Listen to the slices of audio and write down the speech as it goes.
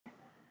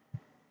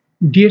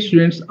Dear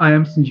students, I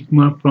am Sanjeev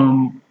Kumar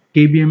from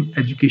KBM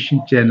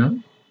Education Channel.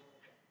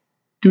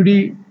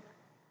 Today,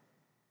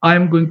 I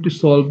am going to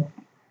solve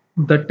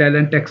the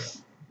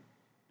Tallentex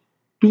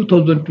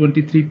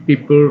 2023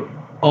 paper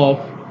of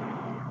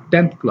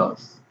 10th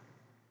class.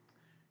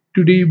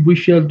 Today, we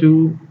shall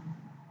do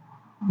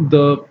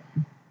the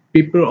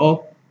paper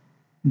of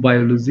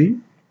biology.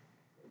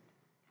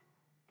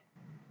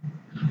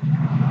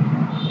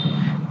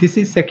 This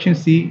is section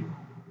C,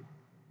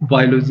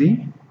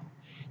 biology.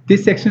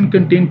 This section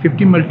contains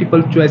 50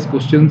 multiple choice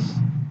questions,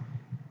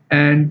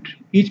 and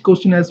each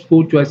question has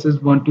four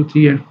choices 1, 2,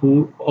 3, and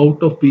 4,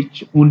 out of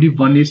which only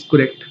one is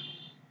correct.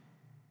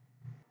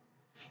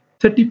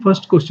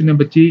 31st question है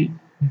बच्चे,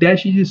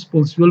 dash is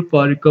responsible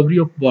for recovery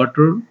of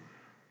water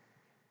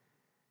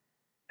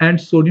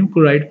and sodium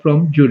chloride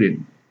from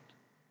urine.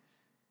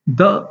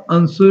 The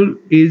answer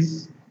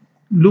is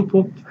loop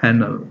of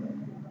Hanel,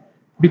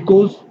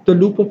 because the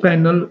loop of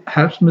Hanel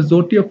helps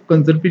majority of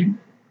conserving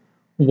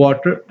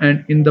water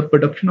and in the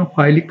production of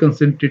highly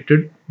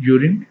concentrated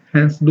urine.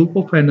 Hence, loop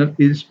of Hanel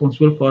is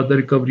responsible for the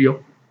recovery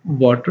of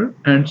water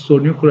and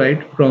sodium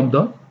chloride from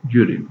the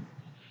urine.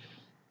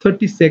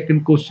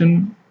 32nd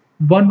question.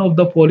 One of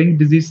the following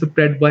disease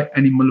spread by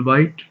animal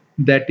bite,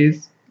 that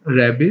is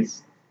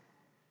rabies.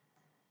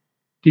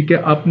 ठीक है,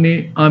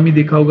 आपने आम ही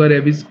देखा होगा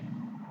rabies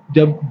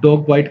जब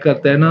dog bite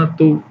करता है ना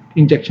तो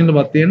इंजेक्शन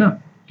लगवाते हैं ना,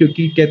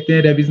 क्योंकि कहते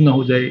हैं रेबीज ना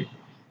हो जाए.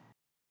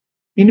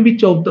 इन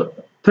which of the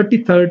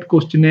 33rd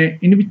question है,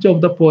 इन which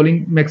of the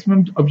following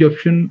maximum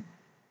absorption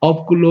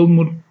of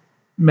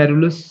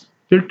glomerulus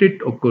filtrate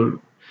occur.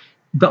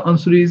 The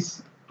answer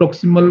is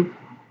proximal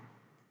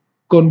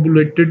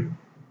convoluted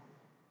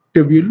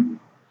tubule,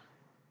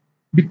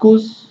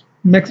 because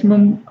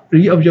maximum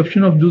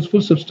reabsorption of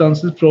useful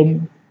substances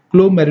from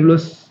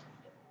glomerulus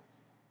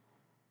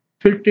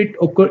filtrate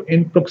occur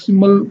in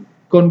proximal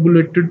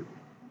convoluted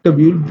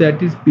tubule,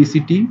 that is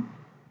PCT.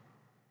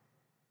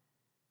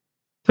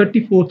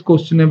 34th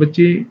question है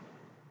बच्चे,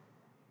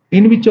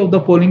 in which of the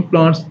following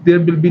plants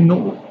there will be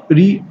no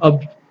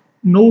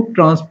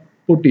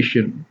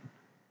transportation.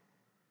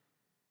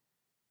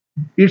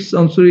 Its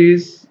answer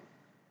is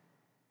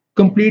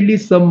completely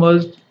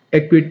submerged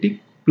aquatic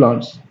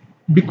plants,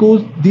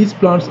 because these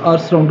plants are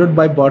surrounded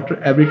by water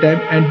every time,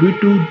 and due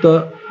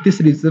to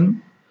this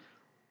reason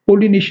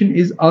pollination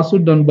is also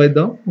done by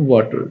the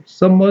water.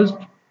 Submerged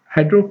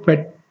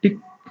hydrophytic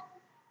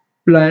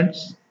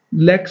plants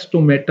lack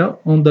stomata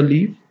on the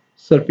leaf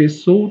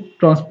surface, so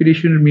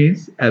transpiration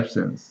remains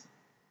absent.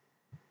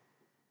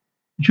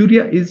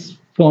 Urea is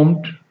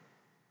formed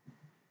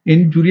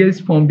in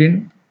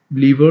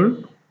liver.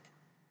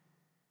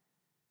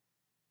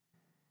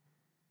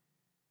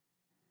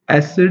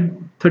 Acid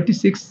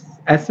 36.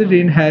 Acid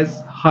rain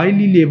has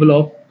highly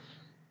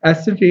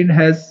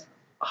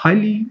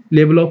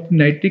level of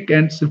nitric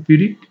and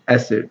sulfuric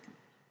acid.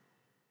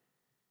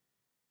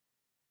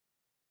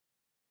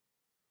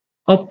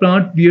 A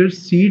plant bears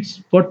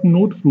seeds but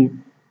not fruit,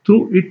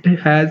 though it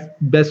has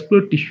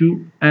vascular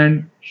tissue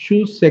and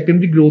shows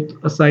secondary growth,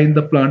 a sign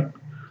the plant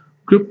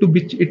group to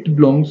which it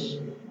belongs.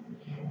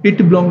 It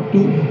belongs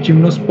to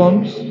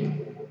gymnosperms.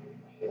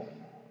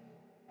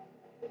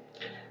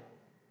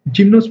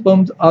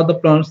 Gymnosperms are the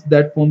plants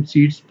that form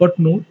seeds but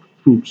not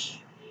fruits.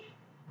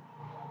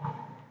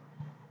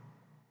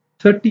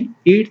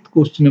 38th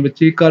question है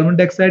बच्चे, carbon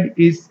dioxide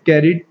is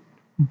carried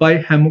by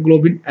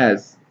hemoglobin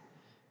as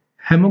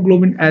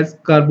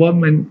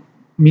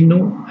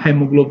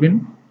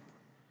carbaminohemoglobin.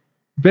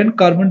 When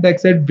carbon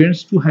dioxide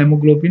binds to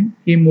hemoglobin,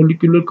 a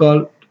molecule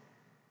called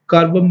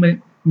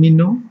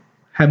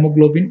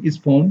carbaminohemoglobin is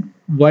formed.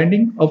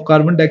 Binding of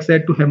carbon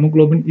dioxide to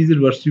hemoglobin is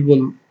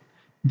reversible.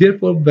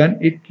 Therefore, when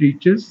it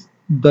reaches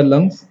the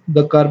lungs,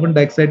 the carbon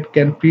dioxide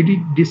can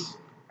freely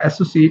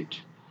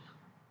dissociate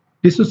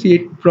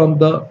from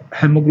the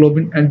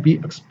hemoglobin and be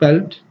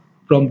expelled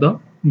from the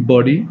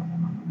body.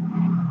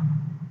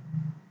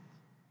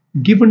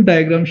 Given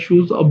diagram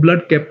shows a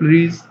blood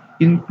capillaries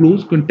in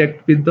close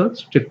contact with the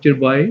structure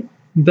Y.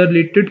 The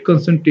related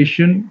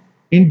concentration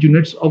in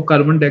units of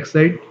carbon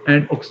dioxide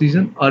and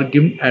oxygen are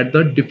given at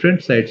the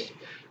different sites.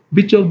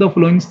 Which of the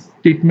following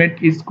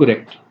statement is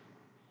correct?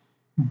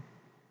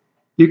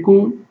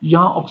 देखो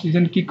यहाँ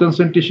oxygen की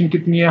concentration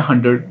कितनी है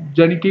 100,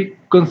 यानी कि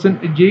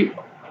ये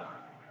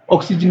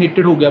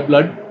oxygenated हो गया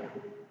ब्लड,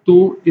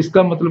 तो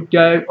इसका मतलब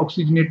क्या है,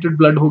 ऑक्सीजनेटेड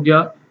ब्लड हो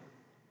गया,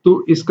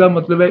 तो इसका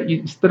मतलब है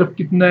इस तरफ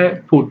कितना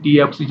है 40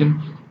 है ऑक्सीजन,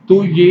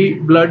 तो ये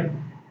ब्लड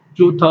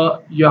जो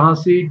था यहाँ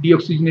से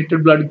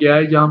डीऑक्सीजनेटेड ब्लड गया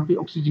है, जहाँ पे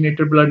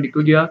ऑक्सीजनेटेड ब्लड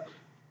निकल गया,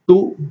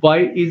 तो Y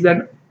is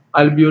an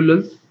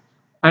alveolus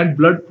and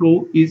blood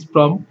flow is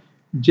from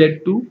Z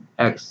to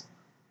X.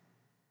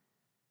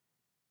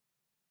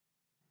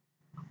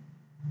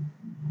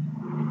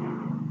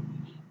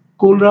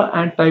 Cholera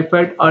and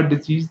typhoid are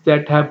diseases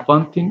that have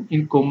one thing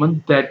in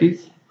common, that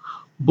is,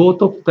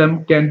 both of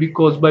them can be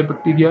caused by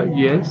bacteria,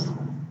 yes.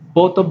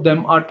 Both of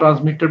them are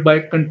transmitted by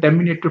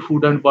contaminated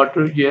food and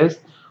water, yes.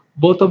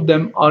 Both of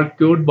them are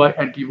cured by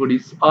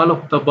antibodies. All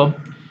of the above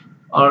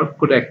are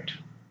correct.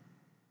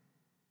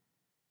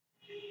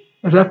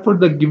 Refer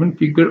the given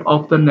figure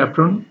of the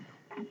nephron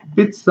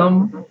with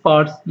some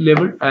parts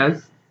labeled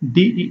as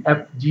D, E,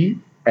 F, G,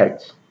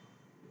 H.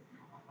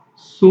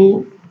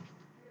 So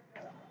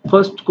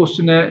first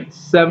question है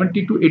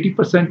 70 to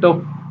 80%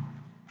 of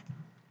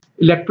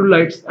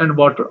electrolytes and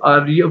water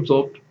are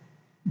reabsorbed.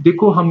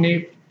 देखो हमने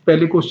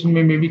पहले question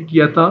में भी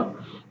किया था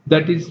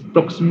that is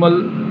proximal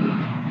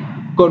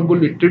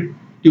convoluted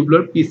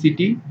tubular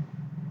PCT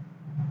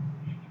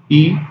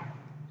E.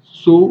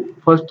 So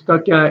first का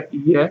क्या है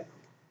ई है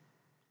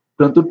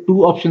परंतु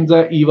टू ऑप्शंस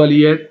है ई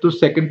वाली है तो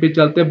सेकंड पे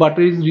चलते हैं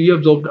water is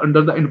reabsorbed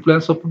under the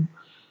influence of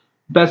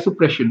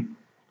vasopression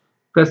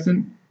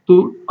present to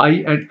I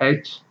and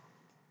H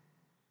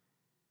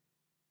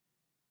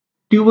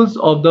tubules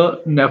of the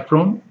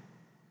nephron.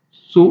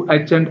 So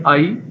H and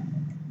I.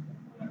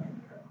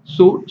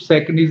 So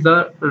second is the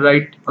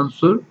right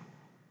answer.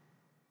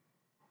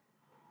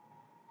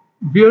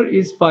 Where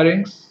is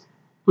pharynx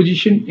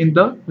position in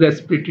the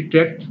respiratory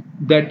tract?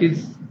 That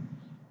is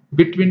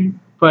between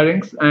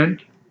pharynx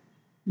and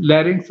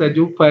larynx है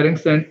जो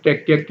pharynx and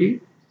trachea के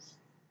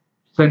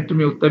centre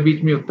में होता है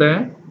बीच में होता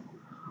है.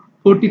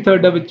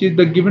 43rd which is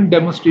the given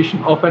demonstration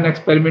of an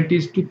experiment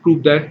is to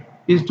prove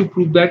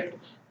that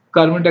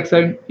carbon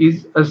dioxide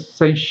is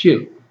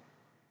essential.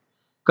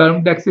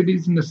 Carbon dioxide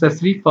is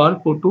necessary for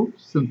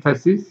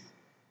photosynthesis.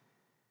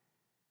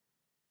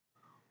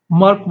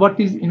 Mark what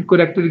is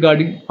incorrect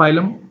regarding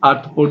phylum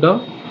Arthropoda.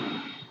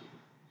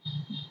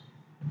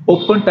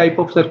 Open type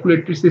of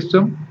circulatory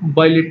system,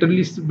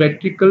 bilaterally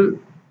symmetrical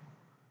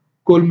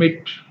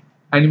columnate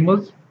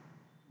animals,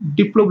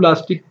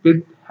 diploblastic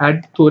with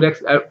head,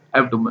 thorax,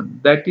 abdomen.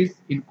 That is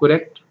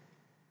incorrect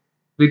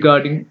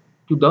regarding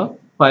to the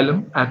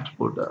phylum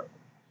Arthropoda.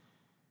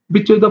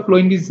 Which of the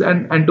following is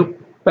an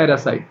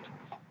endoparasite?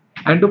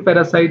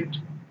 Endoparasite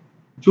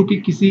जो कि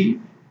किसी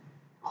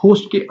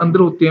host के अंदर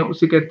होते हैं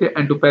उसे कहते हैं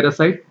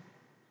एंडोपैरासाइट.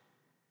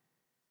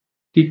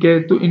 ठीक है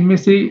तो इनमें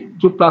से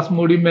जो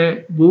प्लाज्मोडियम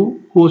है वो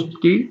होस्ट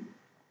के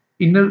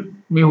इनर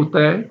में होता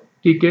है.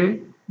 ठीक है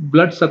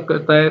ब्लड सक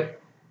करता है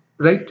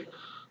राइट.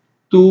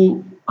 तो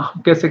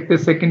हम कह सकते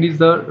हैं second is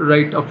the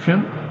right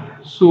option.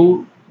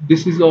 So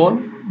this is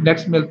all.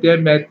 Next मिलते हैं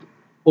मैथ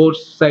और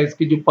साइंस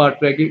के जो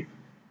पार्ट रह गए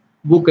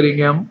वो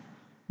करेंगे हम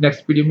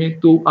नेक्स्ट वीडियो में.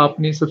 तो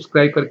आपने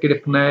सब्सक्राइब करके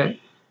रखना है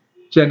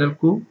चैनल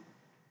को.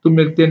 तो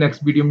मिलते हैं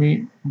नेक्स्ट वीडियो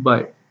में.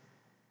 बाय.